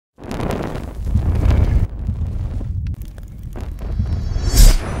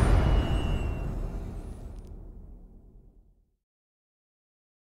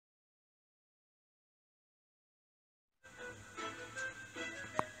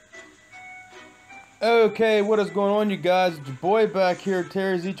Okay, what is going on, you guys? It's your boy back here,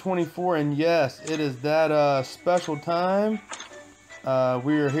 Terry Z24, and yes, it is that special time.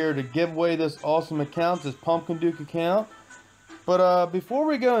 We are here to give away this awesome account, this Pumpkin Duke account. But before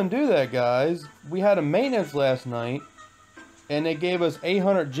we go and do that, guys, we had a maintenance last night, and they gave us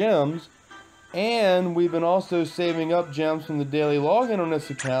 800 gems, and we've been also saving up gems from the daily login on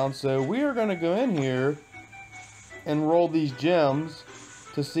this account, so we are going to go in here and roll these gems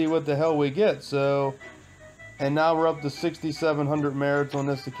to see what the hell we get. So, and now we're up to 6,700 merits on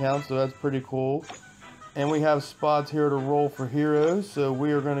this account, so that's pretty cool. And we have spots here to roll for heroes, so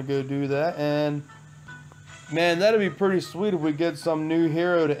we are going to go do that. And man, that'd be pretty sweet if we get some new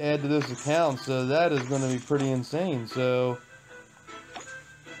hero to add to this account, so that is going to be pretty insane. So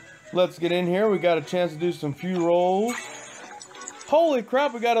let's get in here. We got a chance to do some few rolls. Holy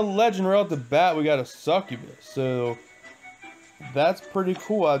crap, we got a legend right off the bat. We got a succubus, so that's pretty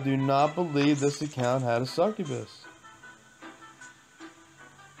cool. I do not believe this account had a succubus.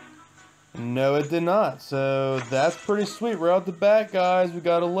 No, it did not. So that's pretty sweet. Right out the bat, guys, we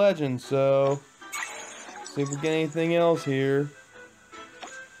got a legend. So let's see if we get anything else here.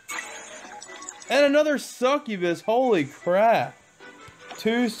 And another succubus. Holy crap.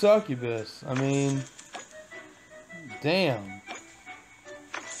 2 succubus. I mean, damn.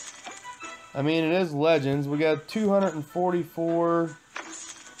 I mean, it is legends. We got 244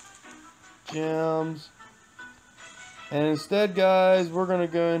 gems. And instead, guys, we're going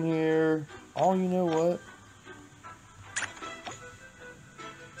to go in here. Oh, you know what?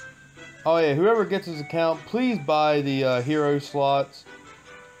 Oh, yeah. Whoever gets this account, please buy the hero slots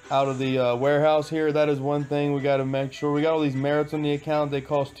out of the warehouse here. That is one thing we got to make sure. We got all these merits on the account. They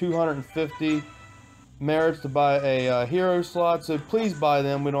cost 250 merits to buy a hero slot, so please buy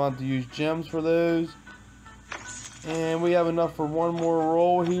them. We don't have to use gems for those. And we have enough for one more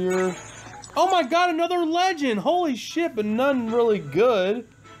roll here. Oh my god, another legend! Holy shit, but none really good.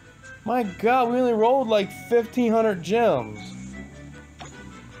 My god, we only rolled like 1,500 gems.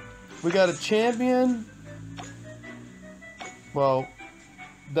 We got a champion. Well,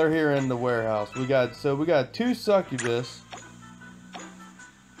 they're here in the warehouse. We got 2 succubus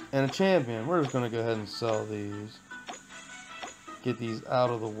and a champion. We're just going to go ahead and sell these. Get these out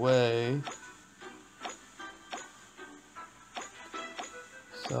of the way.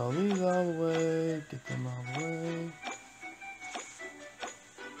 Sell these out of the way. Get them out of the way.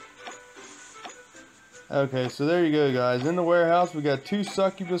 Okay, so there you go, guys. In the warehouse, we got 2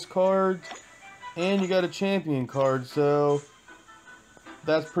 succubus cards. And you got a champion card. So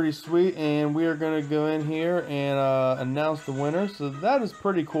that's pretty sweet, and we are going to go in here and announce the winner. So that is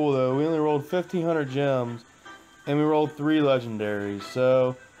pretty cool, though. We only rolled 1,500 gems, and we rolled 3 legendaries.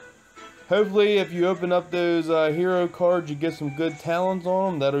 So hopefully, if you open up those hero cards, you get some good talents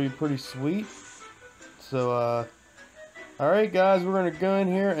on them. That'll be pretty sweet. So, alright, guys, we're going to go in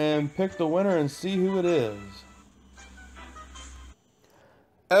here and pick the winner and see who it is.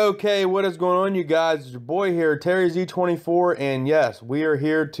 Okay, what is going on, you guys? It's your boy here, Terry Z24, and yes, we are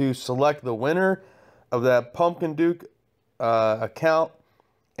here to select the winner of that Pumpkin Duke account.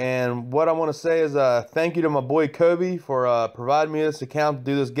 And what I want to say is thank you to my boy Kobe for providing me this account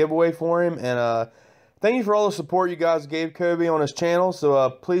to do this giveaway for him. And thank you for all the support you guys gave Kobe on his channel.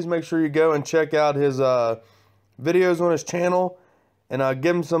 So please make sure you go and check out his videos on his channel. And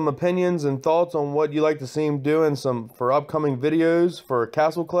give him some opinions and thoughts on what you like to see him doing for upcoming videos for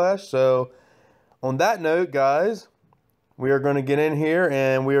Castle Clash. So, on that note, guys, we are going to get in here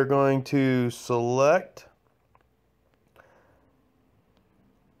and we are going to select.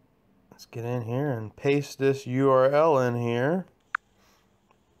 Let's get in here and paste this URL in here.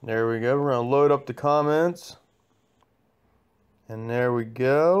 There we go. We're going to load up the comments. And there we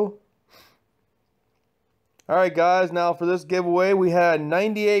go. Alright, guys, now for this giveaway, we had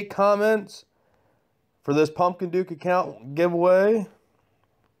 98 comments for this Pumpkin Duke account giveaway.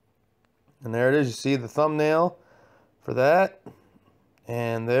 And there it is. You see the thumbnail for that.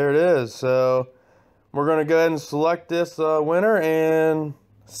 And there it is. So we're going to go ahead and select this winner and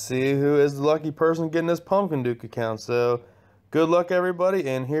see who is the lucky person getting this Pumpkin Duke account. So good luck, everybody.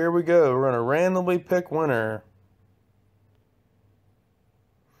 And here we go. We're going to randomly pick winner.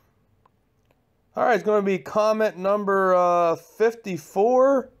 Alright, it's going to be comment number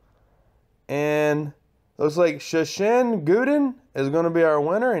 54. And looks like Shashin Gudin is going to be our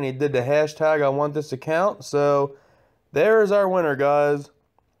winner. And he did the hashtag I want this account. So there is our winner, guys.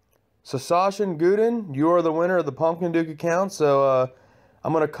 Sasashin Gudin, you are the winner of the Pumpkin Duke account. So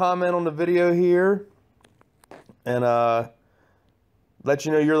I'm going to comment on the video here. And let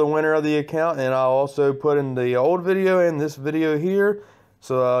you know you're the winner of the account. And I'll also put in the old video and this video here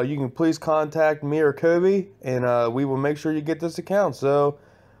So you can please contact me or Kobe, and we will make sure you get this account. So,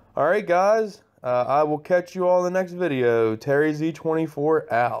 all right, guys, I will catch you all in the next video. Terry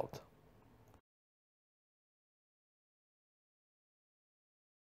Z24 out.